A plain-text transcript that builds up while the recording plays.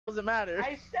doesn't matter.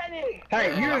 I said it! Hey,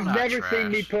 you have never trash. seen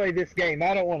me play this game.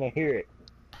 I don't want to hear it.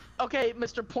 Okay,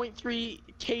 Mr. .3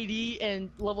 KD and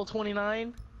level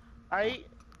 29. Alright?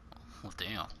 Well,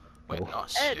 damn. Wait, Oh. oh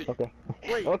Ed. shit. Okay.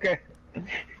 Wait. Okay.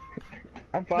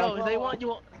 I'm fine. No, they want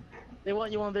you on. They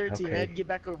want you on their team. Okay. Ed, get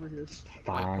back over here. Wait,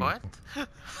 Fine. what?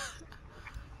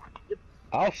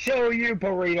 I'll show you,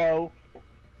 Burrito.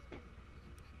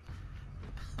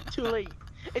 Too late.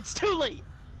 It's too late.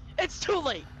 It's too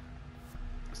late.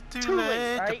 It's too, Too late,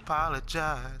 late to right?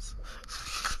 apologize.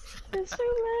 It's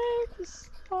too late to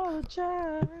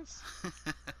apologize.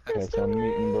 Yes, I'm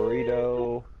eating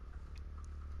Burrito.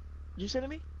 You say to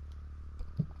me?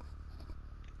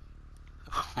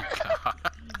 Oh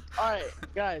god. Alright,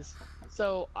 guys.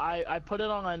 So I put it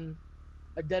on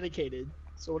a dedicated.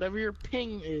 So whatever your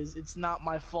ping is, it's not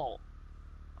my fault.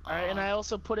 Alright, and I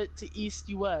also put it to East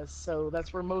US, so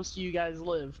that's where most of you guys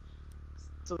live.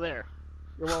 So there.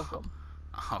 You're welcome.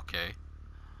 Okay.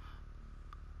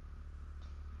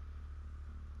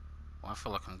 Well, I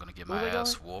feel like I'm gonna get Where my they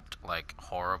ass whooped, like,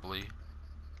 horribly.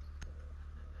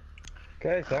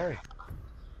 Okay, sorry.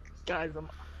 Guys, I'm...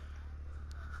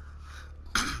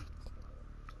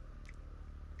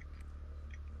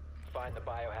 Find the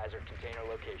biohazard container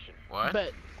location. What?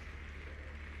 Bet.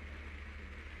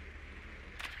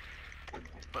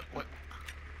 What?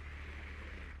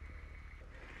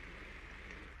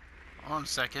 Hold on a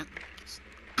second.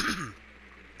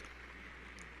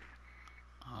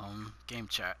 Game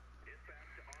chat.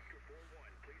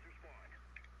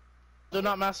 They're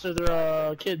not master,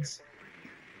 they're kids.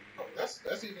 Oh, that's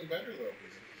even better though.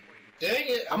 Dang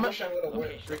it! I wish I would have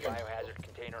went Location of freaking. biohazard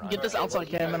container. Get this outside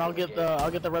cam and I'll get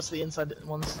the rest of the inside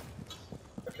ones.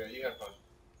 Okay, you have fun.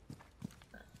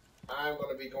 I'm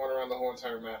gonna be going around the whole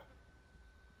entire map.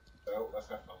 So let's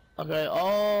have fun. Okay,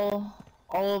 all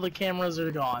of the cameras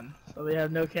are gone. So they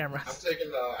have no I'm cameras. taking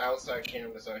the outside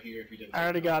cameras out here. If you didn't. I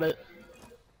already got it.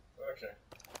 Okay.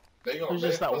 They gonna. There's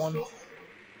just that one.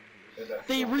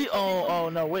 They oh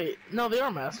no, wait. No, they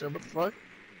are master, what the fuck?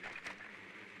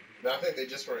 No, I think they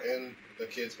just were in the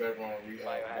kids' bedroom.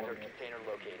 Biohazard container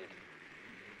located.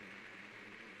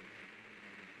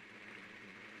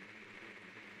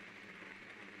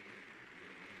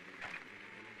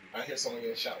 I hear someone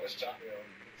getting shot with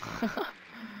shotgun.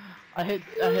 I hit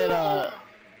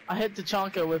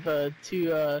Tachanka with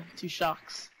two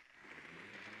shocks.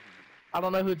 I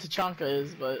don't know who Tachanka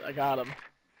is, but I got him.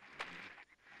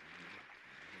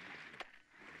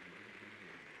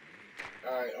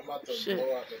 Alright, I'm about to Shit.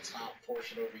 blow out the top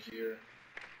portion over here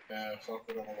and fuck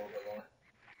with them a little bit more.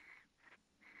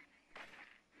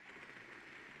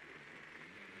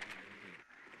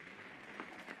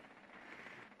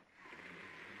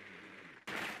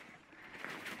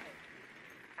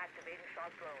 Activating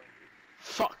shock drone.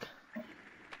 Fuck.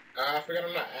 I forgot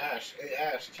I'm not Ash. Hey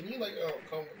Ash, can you like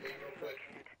come with me real quick?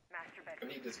 Master I bedroom.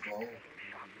 need this blown.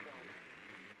 Shock drone.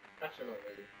 Actually, no,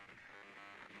 wait.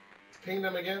 Ping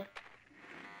them again.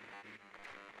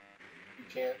 You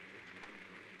can't.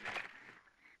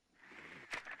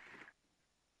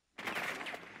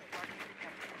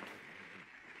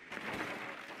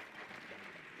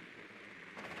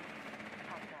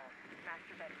 Hostile.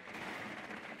 Master bedroom.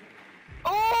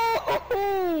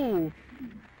 Oh!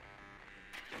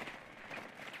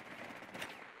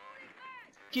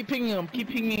 Keep pinging him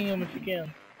if you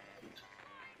can.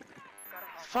 Got a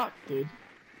hostile. Fuck, dude.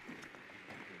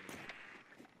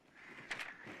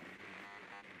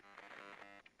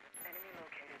 Enemy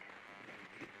located.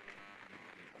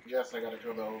 Yes, I gotta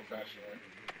go the old-fashioned way.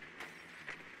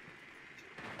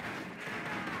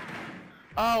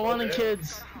 Oh, one of Okay.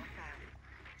 kids. Got a hostile.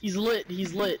 He's lit.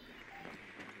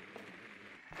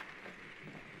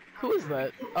 Who is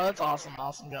that? Oh, that's awesome.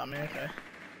 Awesome got me, okay.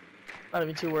 Not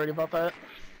even too worried about that.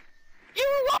 You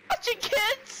were watching,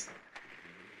 kids!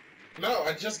 No,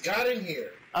 I just got in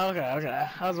here. Okay.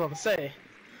 I was about to say.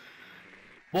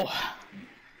 Boy.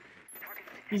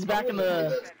 He's back in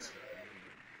the...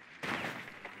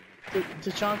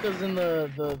 Tachanka's in the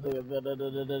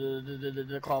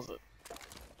closet.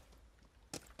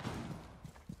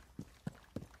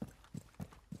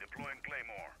 Deploying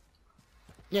Claymore.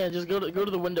 Yeah, just go to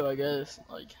the window, I guess.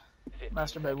 Like,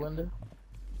 master bed window.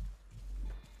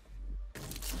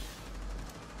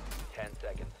 10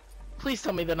 seconds. Please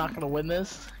tell me they're not gonna win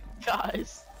this.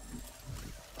 Guys.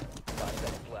 5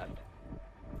 seconds left.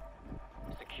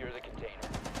 Secure the container.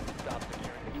 Stop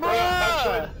securing the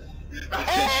Bruh!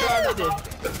 container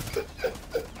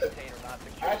not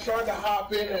secure. I tried to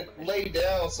hop in and lay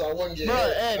down so I wouldn't get Bruh,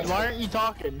 hit. Ed, why aren't you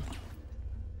talking?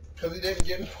 Because he didn't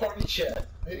get in party chat.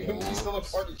 He's still in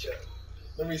party chat.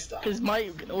 Let me stop. His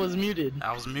mic was muted.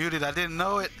 I was muted. I didn't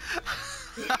know it.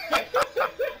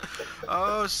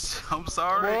 Oh, I'm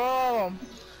sorry. Whoa.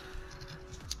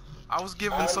 I was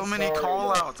giving I'm so many sorry,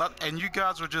 call man. outs, and you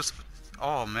guys were just.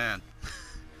 Oh man.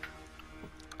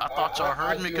 I thought y'all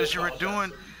heard me do because you were apologize.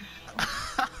 doing.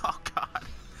 Oh god.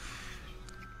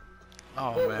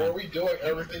 Oh Were man. we doing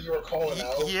everything you were calling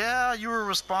out? Yeah, you were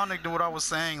responding to what I was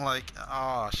saying. Like,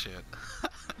 oh shit.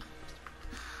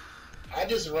 I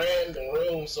just ran the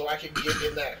room so I could get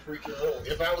in that freaking room.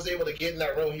 If I was able to get in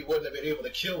that room, he wouldn't have been able to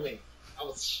kill me. I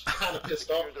was kind of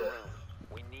pissed off Secure the there. room.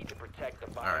 We need to protect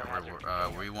the All right,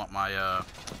 biohazard where you want my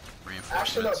reinforcements?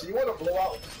 Actually, no. Do you want to blow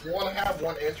out? Do you want to have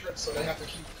one entrance so they have to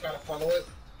keep trying to funnel it?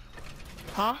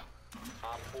 Huh?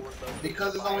 Op 4 located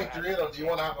Because there's only 3 of them. Do you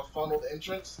want to have a funneled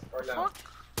entrance or no? Fuck.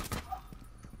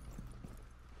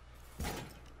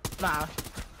 Nah.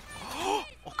 Oh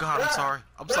god, I'm Bruh, sorry.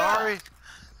 I'm bruh. sorry.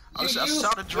 I You shot use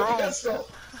a the drone. pistol.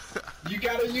 You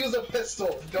gotta use a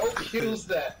pistol. Don't use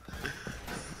that.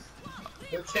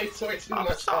 It takes way too I'm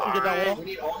much time. Get that wall. We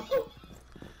need all the.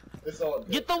 It's all good.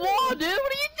 Get the wall, dude. What are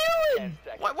you 10 doing?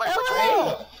 seconds. Wait,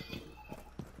 Hello.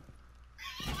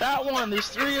 That one. There's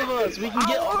 3 of us. We can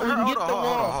get. We can get the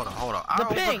wall. Hold on. The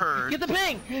I ping. overheard. Get the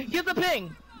ping. Get the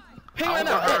ping. Ping I right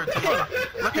now. overheard. Ping. Come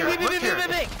on. Look Ping. here. Ping. Look Ping. here. Ping.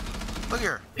 Ping. Look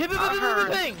here. Ping. Ping. I Ping.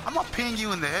 heard. Ping. I'm gonna ping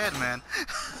you in the head, man.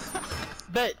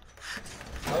 Bet.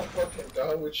 I'm fucking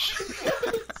done with you.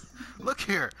 Look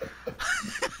here.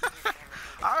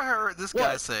 I heard this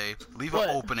guy What? say, leave What?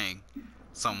 an opening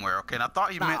somewhere, okay? And I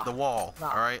thought he Nah. meant the wall, Nah.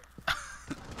 alright?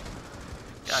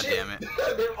 God Shit. damn it.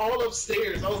 They're all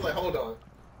upstairs. I was like, hold on.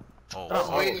 Oh, I was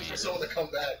Oh, waiting man. for someone to come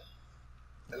back.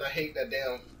 And I hate that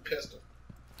damn pistol.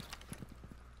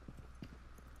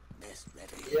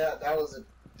 Yeah, that was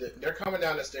it. They're coming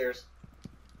down the stairs.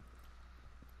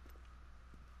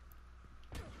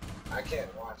 I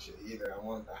can't watch it either. I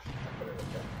put it in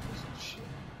the shit.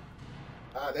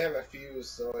 They have a fuse,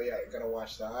 so yeah, I gotta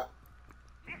watch that.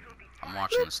 I'm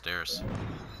watching the stairs.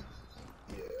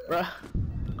 Yeah. Bruh.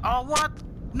 Oh, what?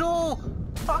 No!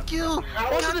 Fuck you!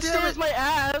 How Watching God the damn stairs, it. my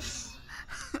ass.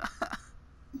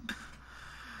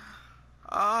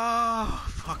 Oh,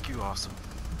 fuck you, awesome.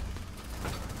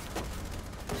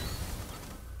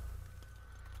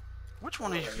 Which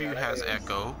one of you has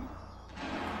echo?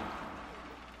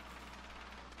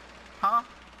 Huh?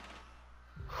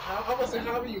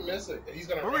 How do you miss it? He's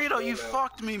gonna rush Burrito, me you now.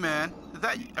 fucked me, man.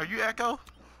 Are you echo?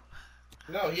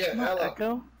 No, yeah, Not Ella.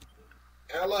 Echo.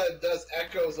 Ella does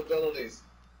Echo's abilities.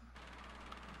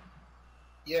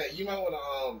 Yeah, you might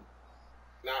wanna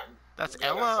not. That's go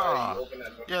outside and Ella. open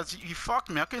that door. Yeah, you fucked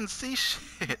me. I couldn't see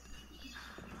shit.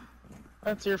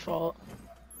 That's your fault.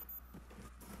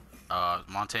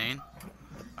 Montaigne,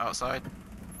 outside.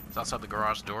 It's outside the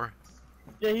garage door.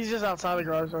 Yeah, he's just outside the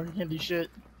garage door. He can't do shit.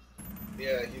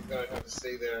 Yeah, he's gonna have to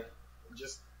stay there.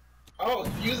 Just. Oh,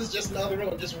 fuse is just another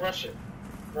room. Just rush it.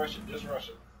 Rush it. Just rush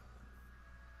it.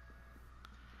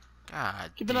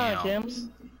 God Keep an eye on damn. cams.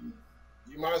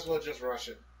 You might as well just rush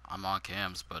it. I'm on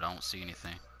cams, but I don't see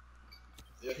anything.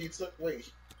 Yeah, he took. Wait.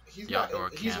 He's Yeah, not. outdoor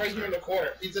He's right cams here are- in the corner.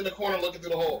 He's in the corner looking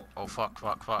through the hole. Oh, fuck,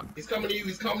 fuck, fuck. He's coming to you.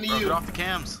 He's coming to Bro, you. get off the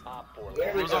cams. Op 4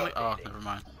 There we It was go. only. Oh, never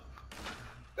mind.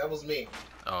 That was me.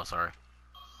 Oh, sorry.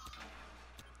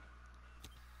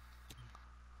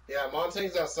 Yeah,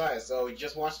 Montaigne's outside, so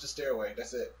just watch the stairway.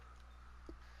 That's it.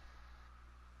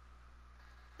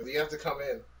 Because you have to come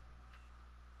in.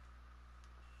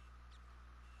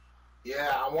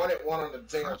 Yeah, I wanted one on the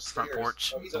damn Front stairs.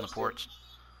 porch. Oh, he's On the upstairs. porch.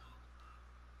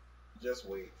 Just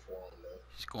wait for him, though.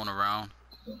 He's going around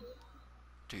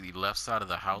to the left side of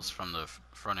the house from the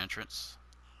front entrance.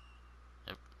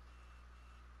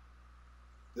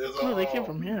 There's Oh, they came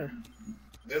from here.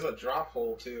 There's a drop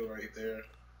hole too right there.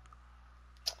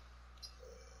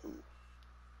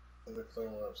 There's a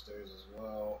cleaner upstairs as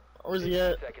well. Where's he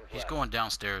at? seconds He's left. going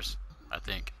downstairs, I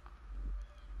think.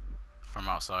 From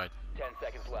outside. 10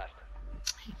 seconds left.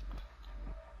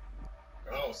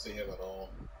 I don't see him at all.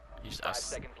 He's, 5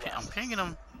 seconds left. I'm pinging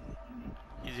him.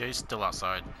 He's still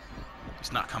outside.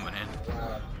 He's not coming in.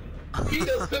 Wow. He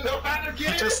doesn't know how to He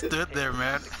get just in. stood there,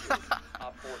 man.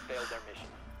 Op 4 failed their mission.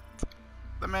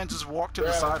 The man just walked to the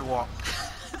Yeah. sidewalk.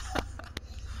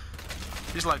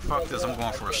 He's like, fuck this, I'm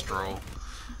going for a stroll.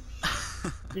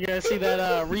 You guys see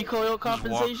that recoil Just walk-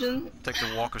 compensation? Take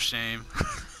the walk of shame.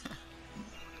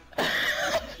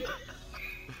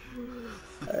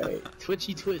 Alright,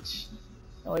 twitchy twitch.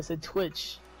 Oh, I said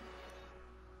twitch.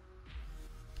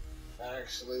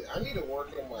 Actually, I need to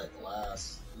work on my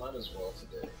glass. Might as well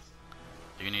today.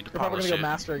 Do you need to We're probably polish gonna go it?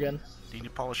 master again. Do you need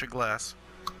to polish your glass?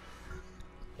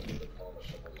 I need to polish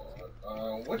up a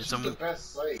lot. Which It's is the a-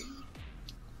 best site?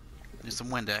 Need some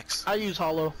Windex. I use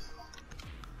hollow.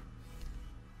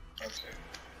 Okay.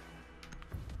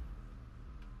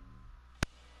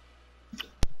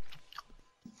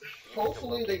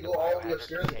 Hopefully they go all the way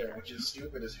upstairs again, which is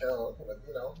stupid as hell, but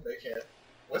you know, they can't.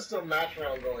 What's the match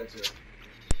round going to?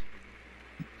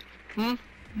 Hmm?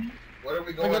 What are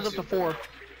we It going goes up to? to 4.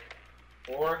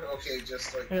 4? Okay,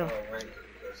 just like Yeah. ranked.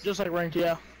 Because Just like ranked,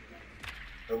 yeah.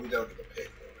 no, we don't get the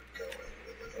pick where we're going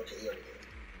with it. Okay, yeah, we do.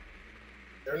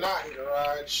 They're not in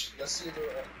garage. Let's see if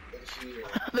they're in here.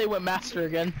 They went master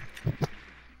again.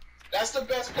 That's the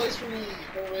best place for me.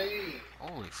 Hooray!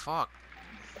 Holy fuck.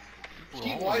 Blew a He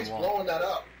hole in likes the wall. blowing that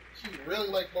up. He really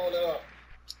likes blowing that up.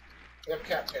 Yep,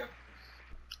 cap cam.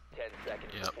 10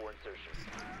 seconds Yep. before insertion.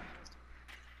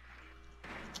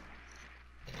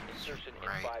 Insertion in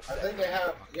Right. 5 I seconds. think they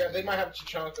have. Yeah, they might have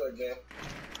Chichanka again.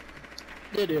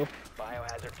 They do.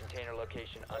 Biohazard container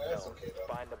location Yeah, unknown. that's okay,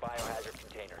 though. Find the biohazard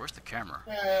container. Where's the camera?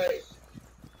 Hey.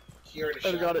 He already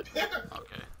I shot. got it.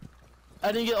 Okay.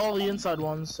 I didn't get all the inside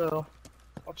ones, so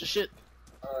watch your shit.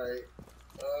 Alright.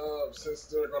 Since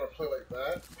they're gonna play like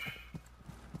that.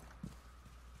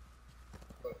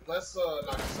 But let's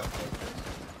knock this out.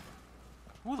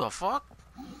 Who the fuck?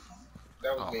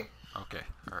 That was Oh. me. Okay,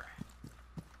 alright.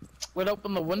 Wait,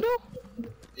 open the window?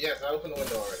 Yes, I opened the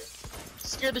window already.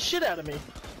 Scared the shit out of me.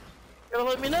 Gotta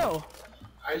let me know.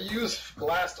 I use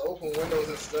glass to open windows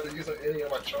instead of using any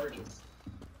of my charges.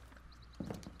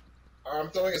 I'm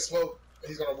throwing a smoke.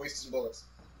 He's gonna waste his bullets.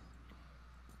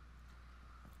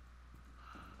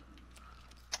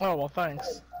 Oh, well,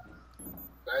 thanks.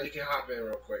 Now you can hop in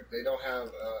real quick. They don't have,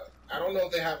 I don't know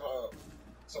if they have,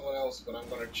 someone else, but I'm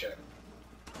gonna check.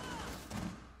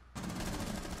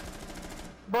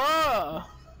 Bruh!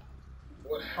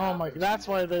 What Oh my, happened? that's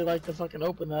why they like to fucking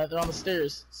open that. They're on the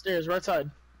stairs. Stairs, right side.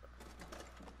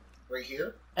 Right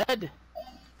here? Ed!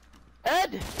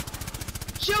 Ed!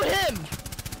 Shoot him!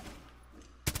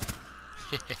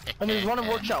 And there's one in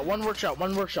workshop, one workshop,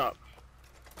 one workshop.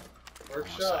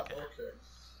 Workshop, second.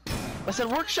 okay. I said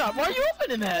workshop, why are you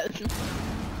opening that?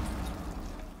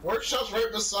 Workshop's right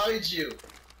beside you.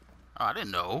 Oh, I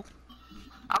didn't know.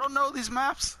 I don't know these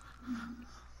maps.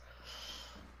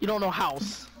 You don't know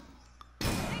house.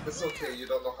 It's okay, you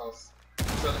don't know house.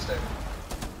 It's understandable.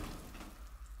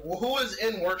 Well, who is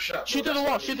in workshop? Shoot through the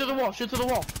wall, shoot through the wall, shoot through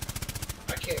the wall.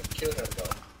 I can't kill him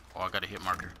though. Oh, I got a hit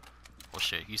marker. Oh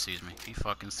shit, he sees me. He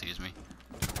fucking sees me.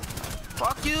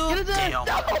 Fuck you! Get it there! Damn.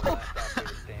 No! Last operator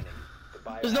standing.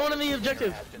 The There's no one in the biohazard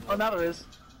objective. container has been Oh, now there is.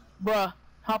 Bruh,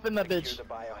 hop in that Secure bitch. the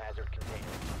biohazard container.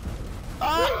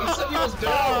 Ah! he said he was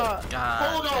down. God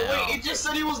Hold on, damn. wait, it just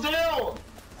said he was down!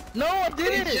 No, I It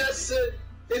didn't! just said,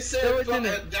 it No, said it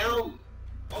didn't. down.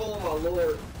 Oh my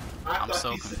lord. I'm thought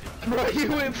so he said, confused. Bro, you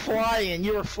went flying.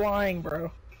 You were flying,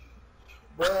 bro.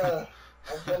 bruh,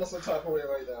 I'm feeling some type of way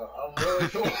right now. I'm really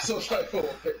feeling some type of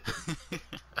way.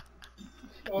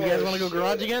 You guys want to go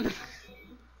garage again?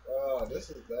 Oh, that's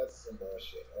some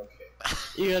bullshit.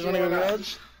 Okay. You guys want to go Sure, why not?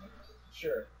 garage?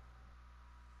 Sure.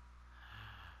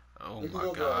 Oh We can my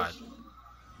go god. garage.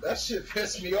 That shit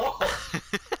pissed me off.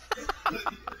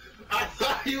 I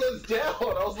thought he was down.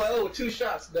 I was like, oh, 2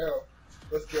 shots down.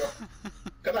 Let's go.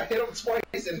 Cause I hit him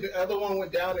twice and the other one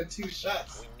went down in 2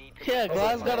 shots. We need to Yeah, protect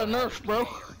Glass the got a biohazard nerf, bro.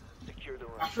 container. Secure the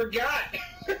room. I forgot.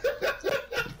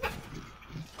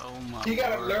 Oh my He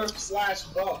got a lord.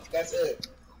 nerf / bump. That's it.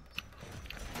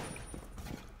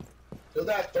 Cause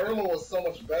that thermal was so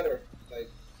much better. Like,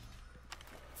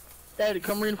 Ed,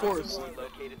 come reinforce. We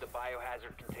located the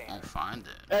biohazard container. Won't find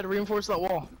it. Ed, reinforce that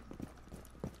wall.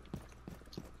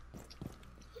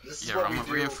 this is Yeah, what I'm we gonna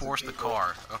do reinforce to the people.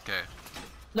 car. Okay.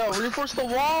 No, reinforce the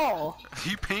wall.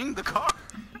 He pinged the car.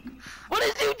 What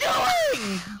is you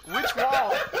doing? Which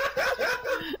wall?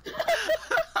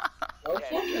 I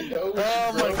fucking know what Oh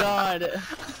you're my doing. god.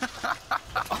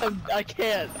 I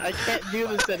can't do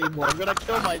this anymore. I'm gonna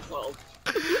kill myself.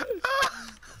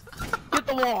 Get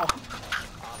the wall.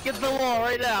 Get the wall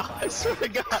right now. I swear to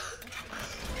God.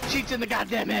 Cheats in the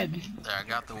goddamn head. There, I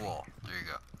got the wall. There you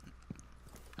go.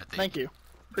 I think. Thank you.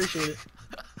 Appreciate it.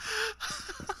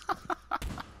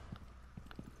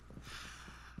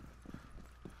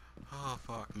 Oh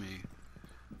fuck me.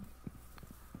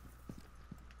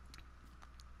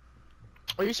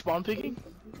 Are you spawn picking?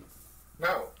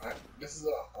 No, this is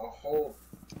a whole.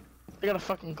 I got a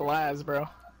fucking glass, bro.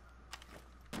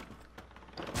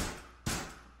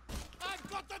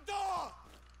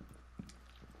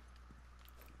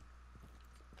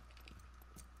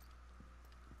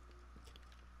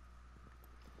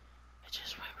 It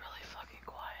just went really fucking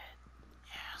quiet.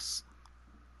 Yes.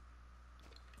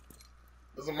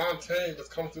 There's a Montaigne that's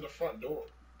coming through the front door.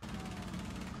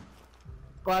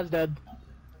 Glass dead.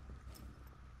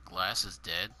 Glass is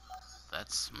dead?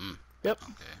 That's, Yep.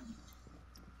 okay.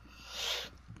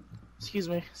 Excuse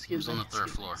me. Excuse Who's me. on the third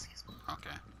excuse me, floor? excuse me.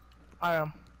 Okay. I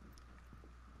am.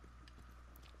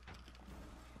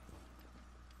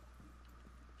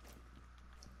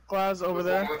 Glass over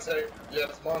there. Monte. Yeah,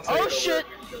 it's Monte. Oh over shit!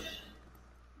 there.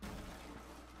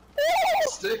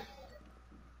 Stick.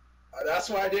 That's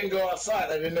why I didn't go outside.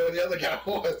 I didn't know where the other guy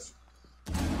was.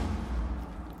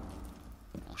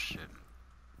 Oh shit.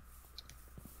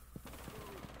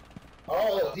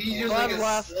 Oh, he using Glass his.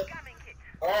 last.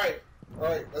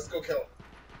 Alright, let's go kill him.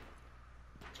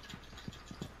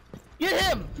 Get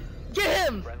him! Get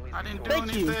him! Friendly I didn't do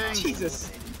Thank you. anything.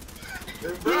 Jesus. You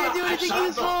Bruh, didn't do I anything shot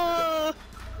useful!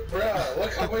 Bruh,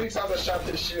 look how many times I shot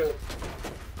his shield.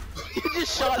 You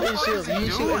just shot his shield. is he You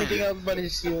didn't shoot doing? anything else but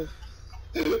his shield.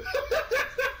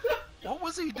 What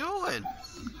was he doing?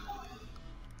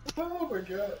 Oh my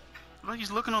god. Like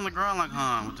he's looking on the ground like,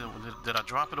 did I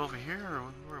drop it over here or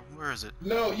where is it?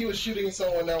 No, he was shooting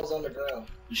someone that was on the ground.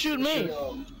 Shoot me!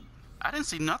 Shooting, I didn't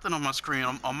see nothing on my screen.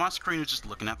 On my screen, it's just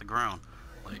looking at the ground.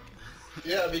 Like,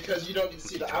 yeah, because you don't get to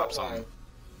see the Drop outline.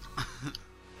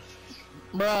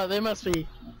 Bruh, they must be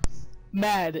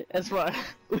mad. That's why.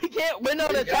 We can't win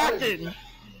on They gotta attacking!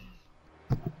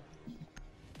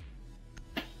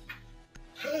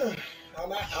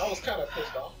 I was kind of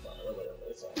pissed off about it earlier, but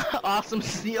it's all right.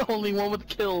 Awesome's the only one with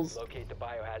kills. Locate the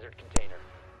biohazard container.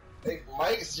 Hey,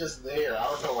 Mike's just there. I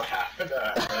don't know what happened to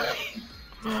that,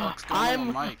 man. what's going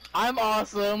on, Mike? I'm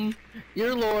awesome.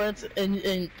 You're Lawrence and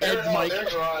Ed's Mike. Their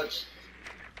garage.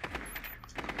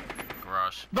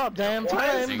 Garage. About damn Why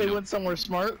is time he they do- went somewhere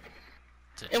smart.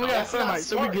 To And we got That's not thermite,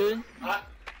 so we smart. good.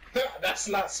 That's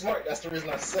not smart. That's the reason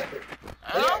I said it.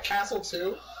 Ah! They got castle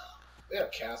too. They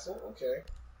got castle. Okay.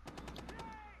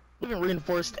 We haven't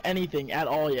reinforced anything at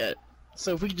all yet.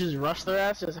 So if we could just rush their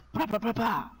ass, just pa pa pa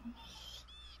pa.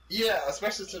 Yeah,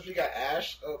 especially since we got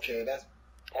Ash. Okay, that's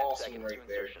 10 awesome seconds right to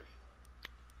there. insertion.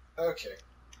 Okay.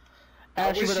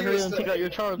 Ash, you wish better you hurry was and the- take out your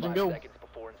charge and 5 go. seconds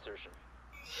before insertion.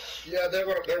 Yeah,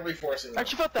 they're reinforcing.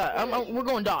 Actually, fuck that. We're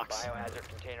going docks. Biohazard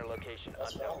container location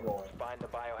That's where I'm unknown. going. Find the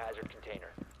biohazard container.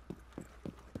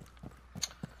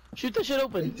 Shoot that shit They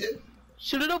open. did.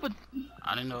 Shoot it open.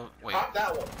 I didn't know. Wait. Pop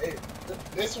that one. Hey,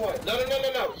 this one.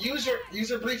 No. Use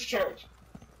your breach charge.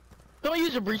 Don't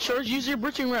use your breach charge. Use your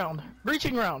breaching round.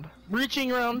 Breaching round. Breaching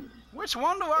round. Which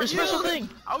one do I Your use? special thing.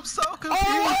 I'm so confused.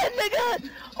 R1, nigga!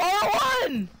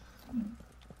 R1!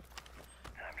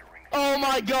 Oh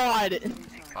my god!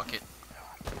 Fuck it.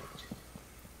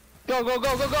 Go, go,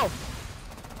 go, go, go!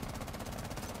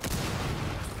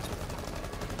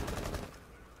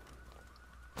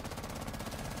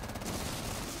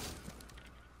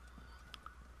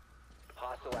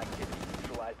 Hostile activity.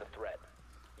 Neutralize the threat.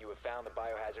 You have found the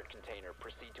biohazard container.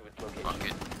 Proceed to its location. Fuck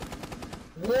it.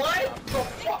 What the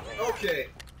fuck? Okay.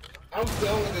 I'm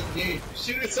done with this game.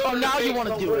 Shoot it so Oh, now you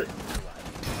wanna do it.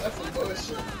 That's some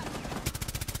bullshit.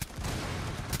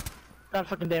 God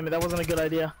fucking damn it, that wasn't a good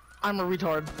idea. I'm a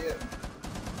retard. Yeah.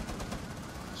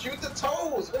 Shoot the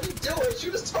toes! What are you doing?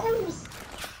 Shoot his toes!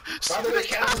 By the way,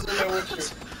 Castle's in there with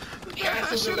you.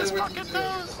 Castle's in there with you fucking too.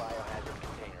 nose. The biohazard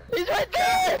container. He's right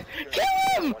there!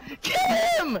 Kill him! Kill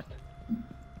him!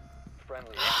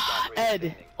 Friendly operator Ed,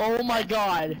 standing. oh my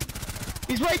god.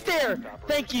 He's right there!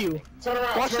 Thank you! Turn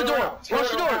around, Watch the turn door! around, turn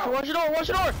Watch the door! around. Watch the door! Watch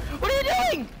the door! What are you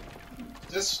doing?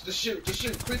 Just shoot,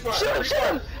 free fire, Shoot him! free Shoot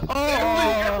fire. him!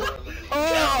 Oh!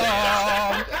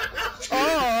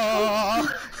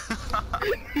 Oh!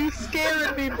 You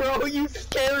scaring me, bro! You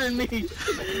scaring me!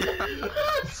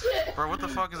 Bro, what the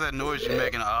fuck is that noise you're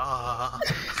making? Ah.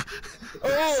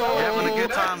 Oh! You having a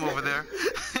good time over there?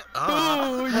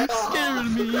 Oh, you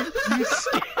scaring me! You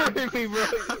scaring me, bro!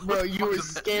 Bro, you were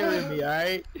scaring me,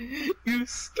 alright? You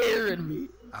scaring me!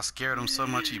 I scared him so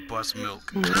much he bust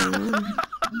milk.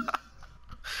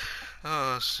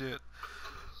 Oh shit.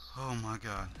 Oh my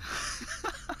god.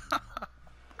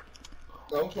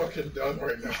 I'm fucking done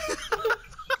right now.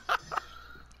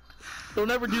 Don't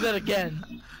ever do that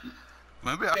again.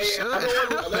 Maybe I Hey, should.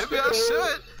 everyone, let's Maybe I go.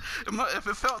 should. If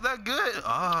it felt that good.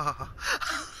 Ah.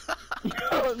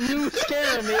 You were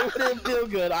scaring me. It didn't feel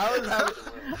good. I was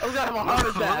gonna have a heart It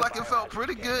looked attack. like it felt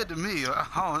pretty good to me. I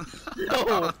don't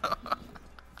No. know.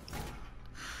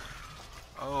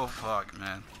 Oh fuck,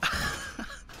 man.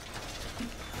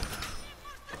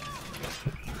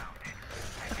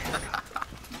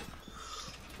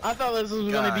 I thought this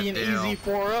was gonna be an Goddamn. easy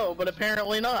 4-0, but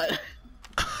apparently not.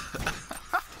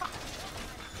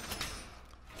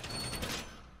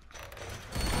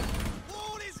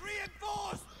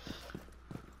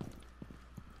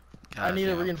 I need a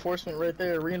Goddamn. reinforcement right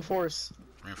there. Reinforce.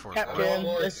 Reinforce Captain, don't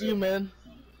want it's to. you, man.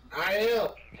 I am.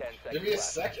 10 seconds Give me a left.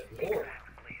 second, Lord.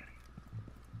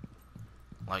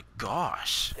 Like,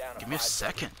 gosh. Down to Give me a 5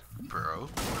 second, bro.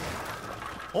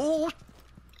 Oh!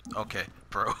 Okay,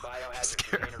 bro. Biohazard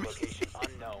Scared container me. location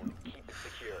unknown. Keep it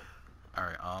secure.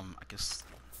 Alright, I guess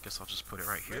I'll just put it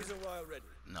right here.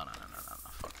 No,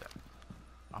 fuck that.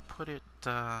 I'll put it,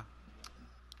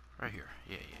 right here.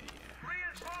 Yeah.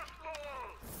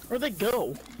 Where'd they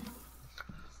go?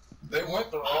 They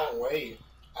went the wrong way.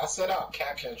 I set out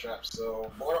capcan traps, so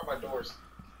board up my doors.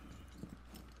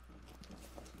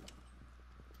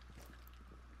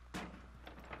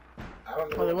 I don't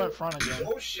know. Oh, they what went front again.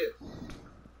 Oh shit!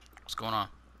 What's going on?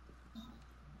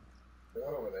 They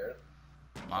went over there.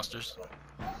 Monsters?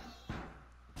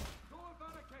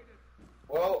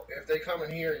 Well, if they come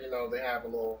in here, you know, they have a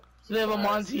little. They have a surprise.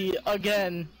 Monty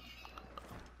again.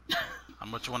 How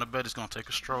much you wanna bet he's gonna take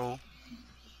a stroll?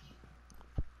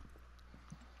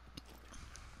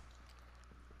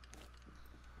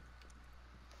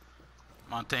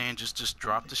 Montaigne, just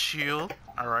drop the shield,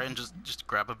 alright, and just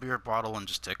grab a beer bottle and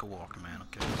just take a walk, man,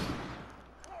 okay?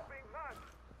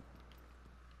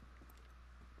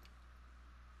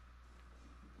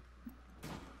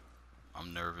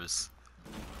 I'm nervous.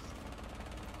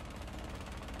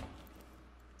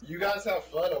 You guys have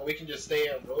fun, or we can just stay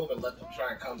in room and let them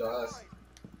try and come to us.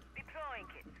 Deploying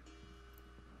kit.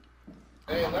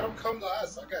 Hey, let them come to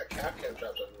us. I got capcan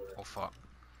traps everywhere. Oh fuck.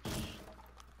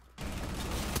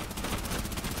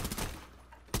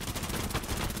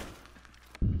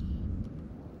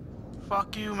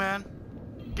 Fuck you, man.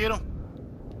 Get him.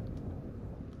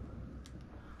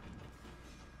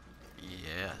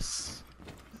 Yes.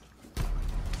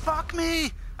 Fuck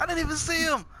me! I didn't even see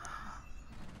him!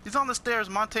 He's on the stairs.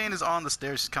 Montaigne is on the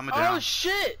stairs. He's coming down. Oh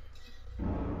shit!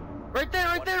 Right there,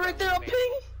 I'm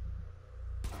ping!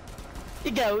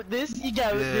 You go with this, you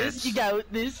go with this, you go with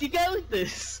this, you go with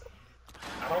this.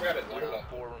 I don't gotta do 1 on nothing.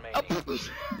 4 Oh, remaining.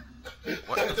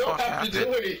 What I the don't fuck have to do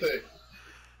happened? anything.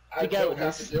 I You got don't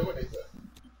have this. to do anything.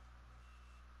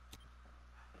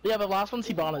 yeah, the last one's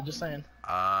Hibana, just saying.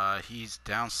 He's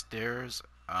downstairs.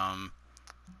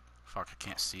 Fuck, I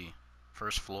can't see.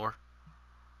 First floor.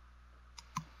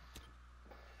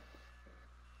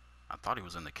 I thought he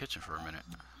was in the kitchen for a minute.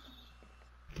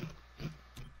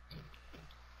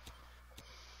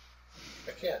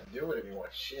 I can't do it anymore.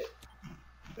 Shit.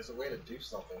 There's a way to do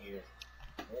something here.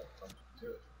 Oh, I'll do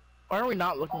it. Why are we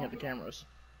not looking at the cameras?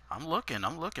 I'm looking,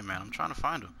 man. I'm trying to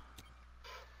find him.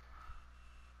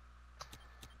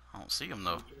 I don't see him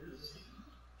though.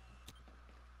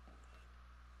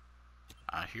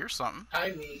 I hear something.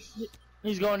 I need.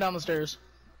 He's going down the stairs.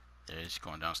 Yeah, he's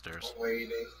going downstairs. I'm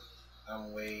waiting.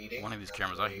 I'm waiting. One of these I'm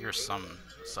cameras, I hear waiting. something.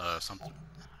 I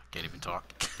can't even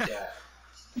talk. Yeah.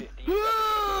 15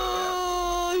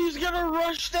 Oh, he's gonna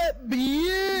rush that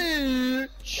bitch! 10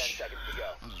 seconds to go.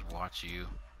 I'll just watch you.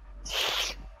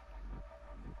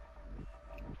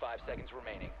 5 seconds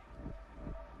remaining.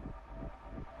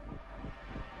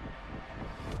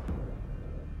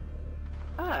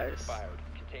 Nice. Fired.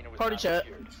 Container was Party not chat.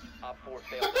 secured. Op 4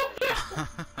 failed.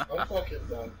 to I'm fucking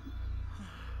done.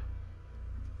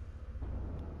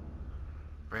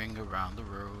 Bring around the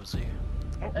rosy.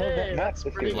 Oh, Hey, that map that's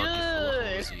is pretty good. Bucket full of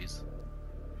good. rosies.